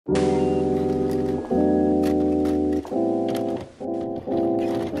Hey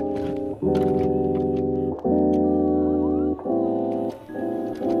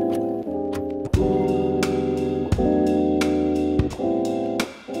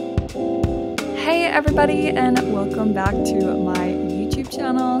everybody, and welcome back to my YouTube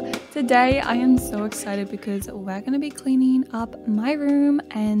channel. Today I am so excited because we're going to be cleaning up my room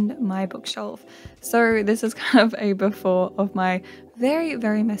and my bookshelf. So this is kind of a before of my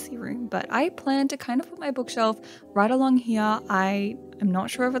very messy room, but I plan to kind of put my bookshelf right along here. I am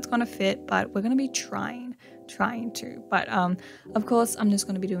not sure if it's going to fit, but we're going to be trying to. But of course I'm just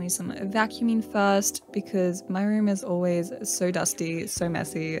going to be doing some vacuuming first because my room is always so dusty, so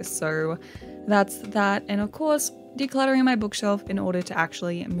messy. So that's that, and of course decluttering my bookshelf in order to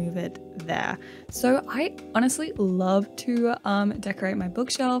actually move it there. So I honestly love to decorate my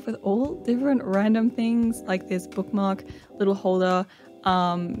bookshelf with all different random things, like this bookmark little holder,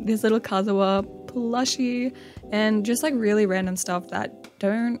 this little Kazawa plushie, and just like really random stuff that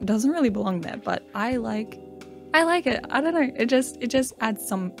doesn't really belong there, but I like it. I don't know, it just adds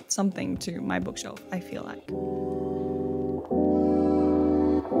something to my bookshelf, I feel like.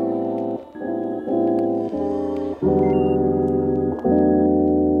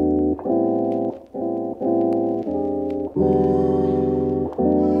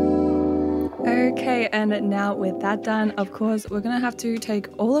 Okay, and now with that done, of course, we're gonna have to take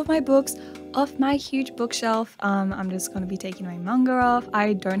all of my books off my huge bookshelf. I'm just gonna be taking my manga off.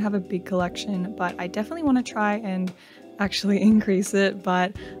 I don't have a big collection, but I definitely want to try and actually increase it.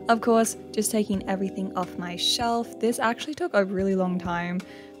 But of course, just taking everything off my shelf. This actually took a really long time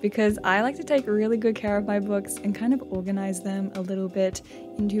because I like to take really good care of my books and kind of organize them a little bit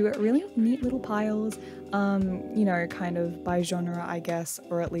into really neat little piles, you know, kind of by genre, I guess,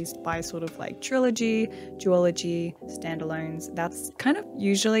 or at least by sort of like trilogy, duology, standalones. That's kind of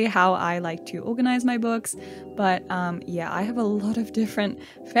usually how I like to organize my books. But yeah, I have a lot of different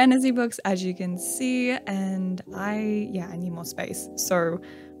fantasy books, as you can see, and I need more space. So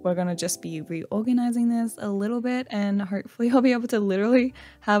we're gonna just be reorganizing this a little bit, and hopefully I'll be able to literally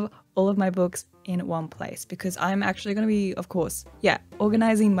have all of my books in one place, because I'm actually gonna be, of course,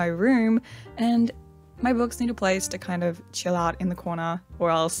 organizing my room, and my books need a place to kind of chill out in the corner,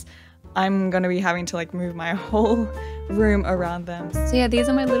 or else I'm gonna be having to like move my whole room around them. So yeah, these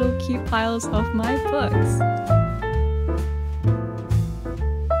are my little cute piles of my books.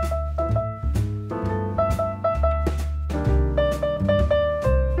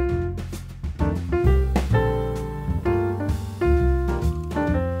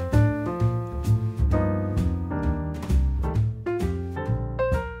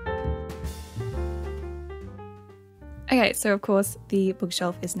 Okay, so of course the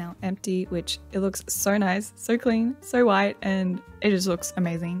bookshelf is now empty, which it looks so nice, so clean, so white, and it just looks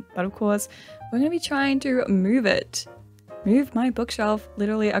amazing. But of course, we're going to be trying to move my bookshelf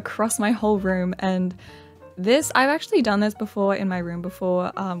literally across my whole room. And this, I've actually done this before in my room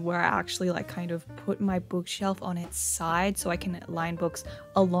before, where I actually like kind of put my bookshelf on its side so I can line books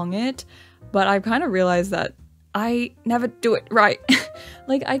along it. But I've kind of realized that I never do it right.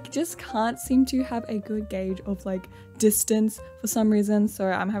 Like I just can't seem to have a good gauge of like distance for some reason, so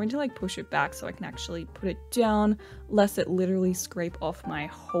I'm having to like push it back so I can actually put it down lest it literally scrape off my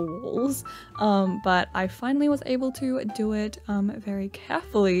holes. But I finally was able to do it very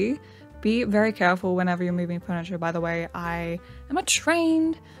carefully. Be very careful whenever you're moving furniture, by the way. I am a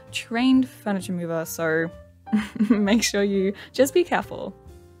trained furniture mover, so make sure you just be careful.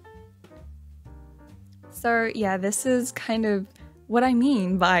 So yeah, this is kind of what I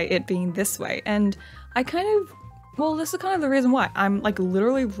mean by it being this way, and I kind of, well, this is kind of the reason why I'm like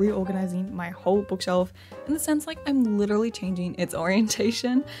literally reorganizing my whole bookshelf, in the sense like I'm literally changing its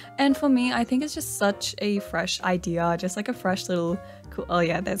orientation. And for me, I think it's just such a fresh idea, just like a fresh little cool, oh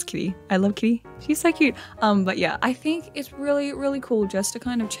yeah, that's Kitty. I love Kitty. She's so cute. But yeah, I think it's really cool just to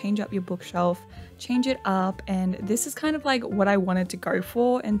kind of change up your bookshelf, change it up, and this is kind of like what I wanted to go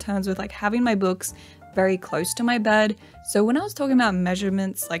for in terms of like having my books very close to my bed. So when I was talking about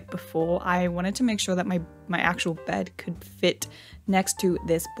measurements like before, I wanted to make sure that my actual bed could fit next to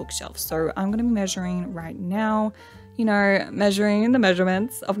this bookshelf. So I'm gonna be measuring right now, you know, measuring the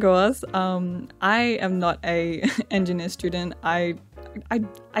measurements, of course. I am not a engineer student. I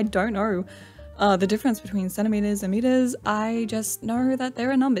don't know the difference between centimeters and meters. I just know that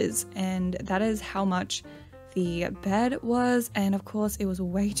there are numbers, and that is how much the bed was. And of course it was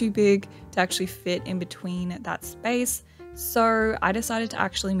way too big to actually fit in between that space, so I decided to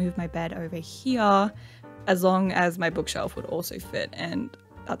actually move my bed over here, as long as my bookshelf would also fit. And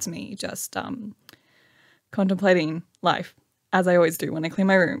that's me just contemplating life. as I always do when I clean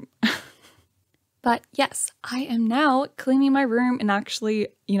my room. But yes, I am now cleaning my room and actually,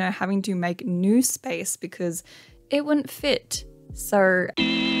 you know, having to make new space because it wouldn't fit. So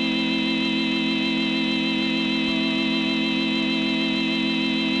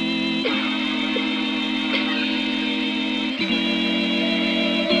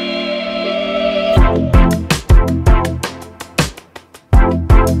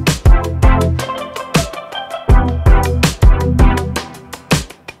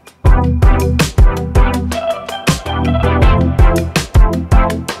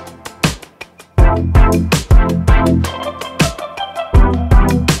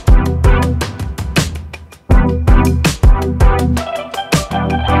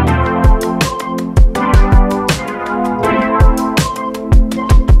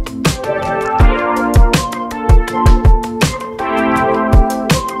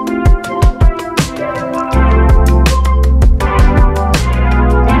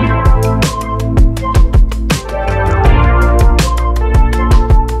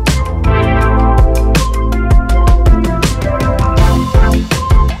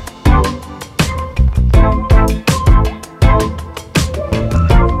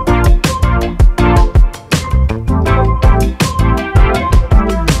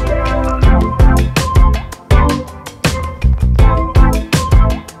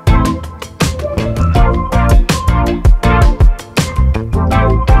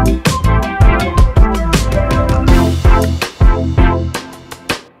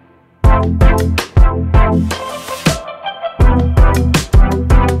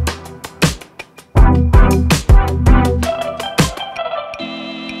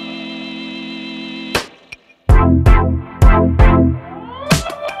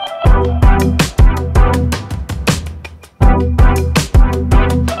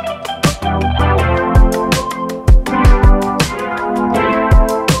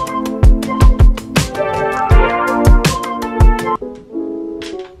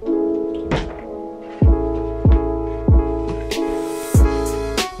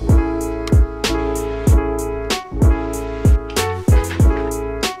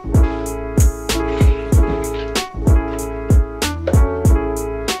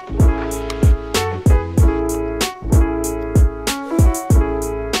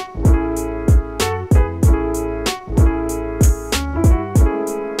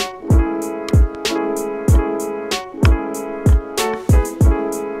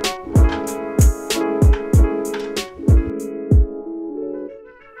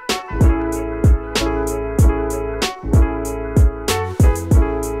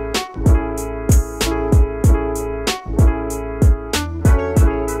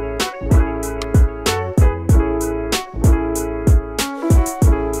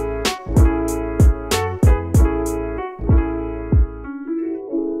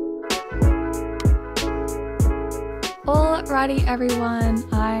alrighty everyone,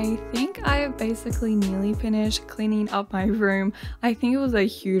 I think I have basically nearly finished cleaning up my room. I think it was a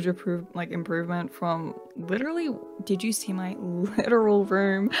huge improvement from literally, did you see my literal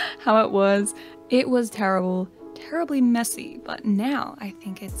room, how it was? It was terrible, terribly messy, but now I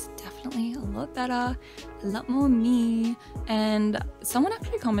think it's definitely a lot better, a lot more me. And someone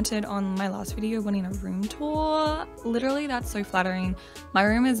actually commented on my last video wanting a room tour. Literally, that's so flattering. My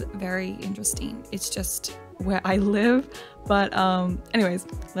room is very interesting. It's just where I live. But anyways,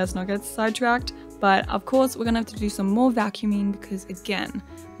 let's not get sidetracked. But of course, we're gonna have to do some more vacuuming because again,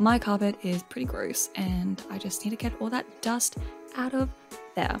 my carpet is pretty gross and I just need to get all that dust out of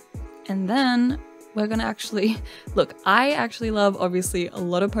there. And then we're gonna actually, look, I actually love obviously a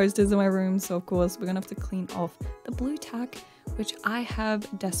lot of posters in my room. So of course, we're gonna have to clean off the blue tack, which I have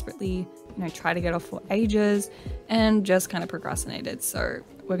desperately, tried to get off for ages and just kind of procrastinated. So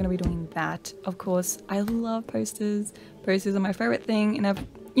we're gonna be doing that. Of course, I love posters. Posters are my favorite thing. And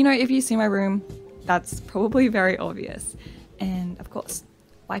if you see my room, that's probably very obvious. And of course,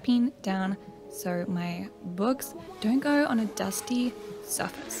 wiping down so my books don't go on a dusty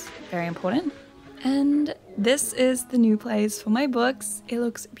surface. Very important. And this is the new place for my books. It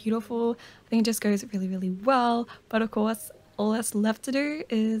looks beautiful. I think it just goes really, really well. But of course, all that's left to do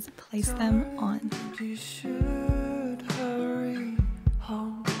is place them on. You should hurry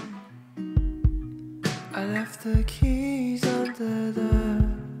home. I left the keys under the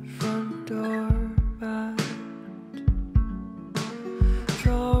front door mat.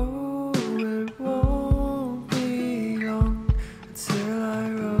 Though it won't be long until I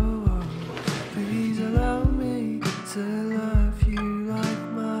roll home. Please allow me to love you like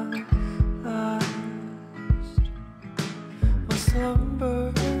my last. My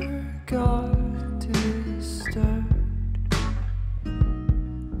slumber got disturbed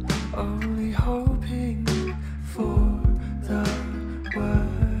only hoping for the worst.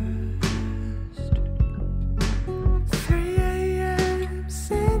 3 a.m.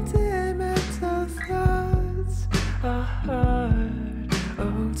 sentimental thoughts are hard.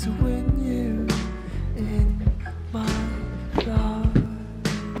 Oh, to win you in my love.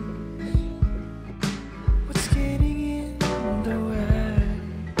 What's getting in the way?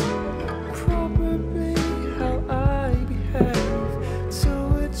 Probably how I behave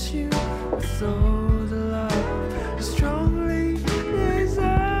towards you with all the love strongly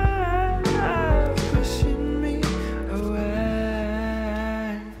desired, pushing me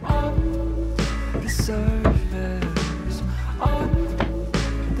away. On the surface, on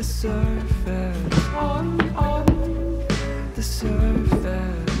the surface, on the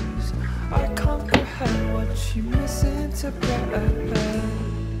surface, I comprehend what you misinterpret.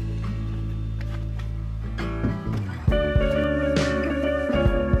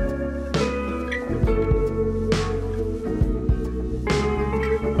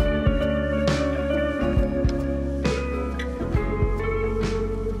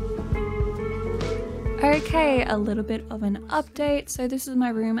 Okay, a little bit of an update. So this is my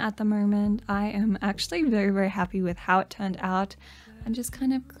room at the moment. I am actually very, very happy with how it turned out. I'm just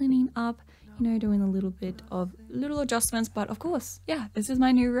kind of cleaning up, you know, doing a little bit of little adjustments, but of course, yeah, this is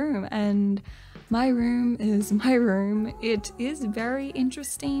my new room and my room is my room. It is very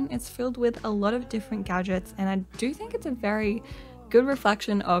interesting. It's filled with a lot of different gadgets and I do think it's a very good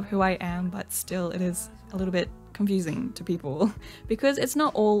reflection of who I am, but still it is a little bit confusing to people because it's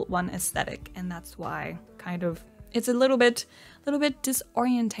not all one aesthetic, and that's why kind of it's a little bit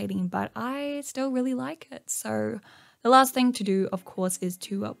disorientating, but I still really like it. So the last thing to do, of course, is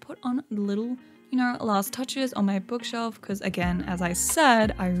to put on little, you know, last touches on my bookshelf because, again, as I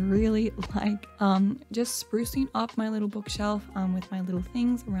said, I really like just sprucing up my little bookshelf with my little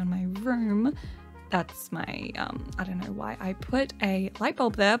things around my room. That's my I don't know why I put a light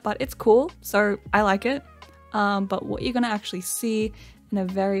bulb there, but it's cool, so I like it. But what you're gonna actually see in a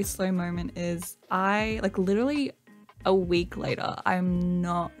very slow moment is I, like, literally a week later, I'm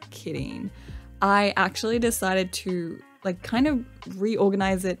not kidding, I actually decided to like kind of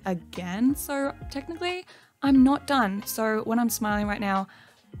reorganize it again. So technically I'm not done. So when I'm smiling right now,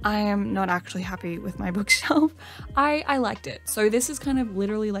 I am not actually happy with my bookshelf. I liked it. So this is kind of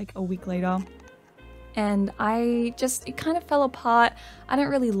literally like a week later. And it kind of fell apart. I don't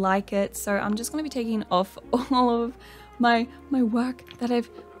really like it, so I'm just gonna be taking off all of my work that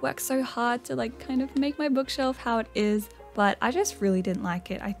I've worked so hard to like kind of make my bookshelf how it is, but I just really didn't like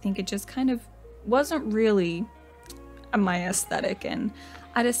it. I think it just kind of wasn't really my aesthetic, and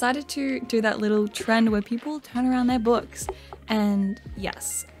I decided to do that little trend where people turn around their books. And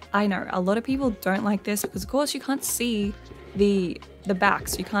yes, I know a lot of people don't like this because of course you can't see the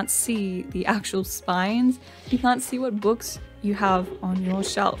backs, you can't see the actual spines, you can't see what books you have on your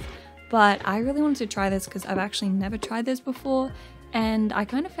shelf. But I really wanted to try this because I've actually never tried this before, and I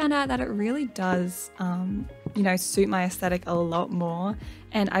kind of found out that it really does you know, suit my aesthetic a lot more,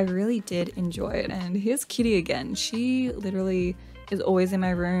 and I really did enjoy it. And here's Kitty again. She literally is always in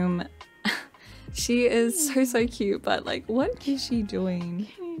my room. She is so cute, but like, what is she doing?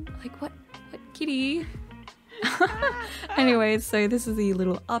 Like, what Kitty? Anyways, so this is a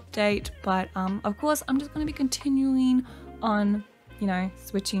little update, but of course I'm just going to be continuing on, you know,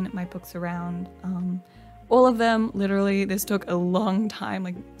 switching my books around. All of them, literally, this took a long time,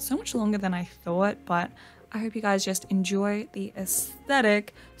 like so much longer than I thought, but I hope you guys just enjoy the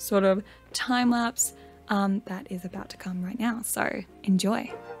aesthetic sort of time lapse that is about to come right now. So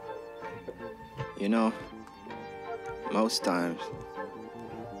enjoy. You know, most times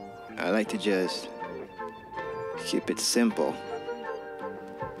I like to just keep it simple.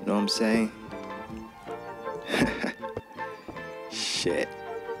 Know what I'm saying? Shit.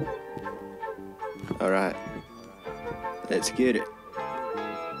 Alright, let's get it.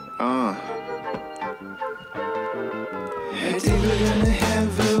 I think we're gonna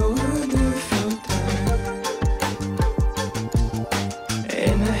have a wonderful time,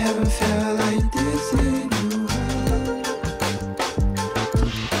 and I haven't felt like this in a while.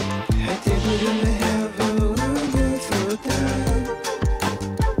 I think we're gonna have a wonderful time,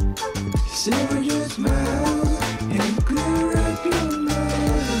 so just smile and clear up your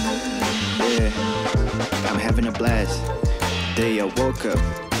mind. Yeah, I'm having a blast. Day I woke up,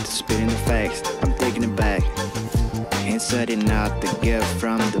 spitting the facts, I'm taking it back. Inserting out the gift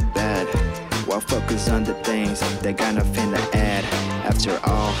from the bed, while focus on the things that got nothing to add. After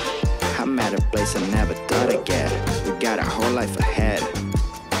all, I'm at a place I never thought I'd get. We got our whole life ahead.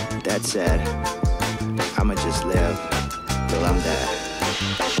 That said, I'ma just live till I'm dead.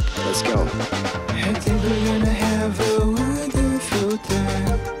 let's go. I think we're gonna have a wonderful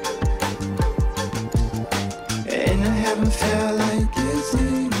time, and I haven't felt like this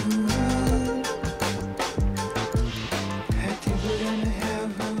in a while. I think we're gonna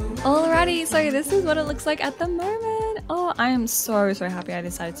have a Alrighty, so this is what it looks like at the moment. Oh, I am so happy I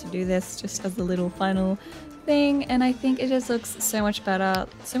decided to do this just as a little final thing, and I think it just looks so much better,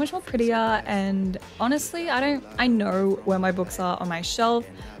 so much more prettier, and honestly, I know where my books are on my shelf.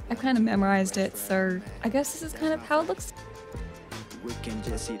 I've kind of memorized it, so I guess this is kind of how it looks. We can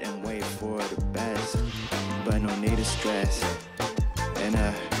just sit and wait for the best, but no need to stress. And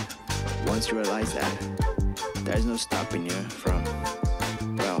once you realize that, there's no stopping you from,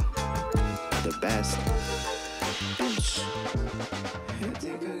 well, the best.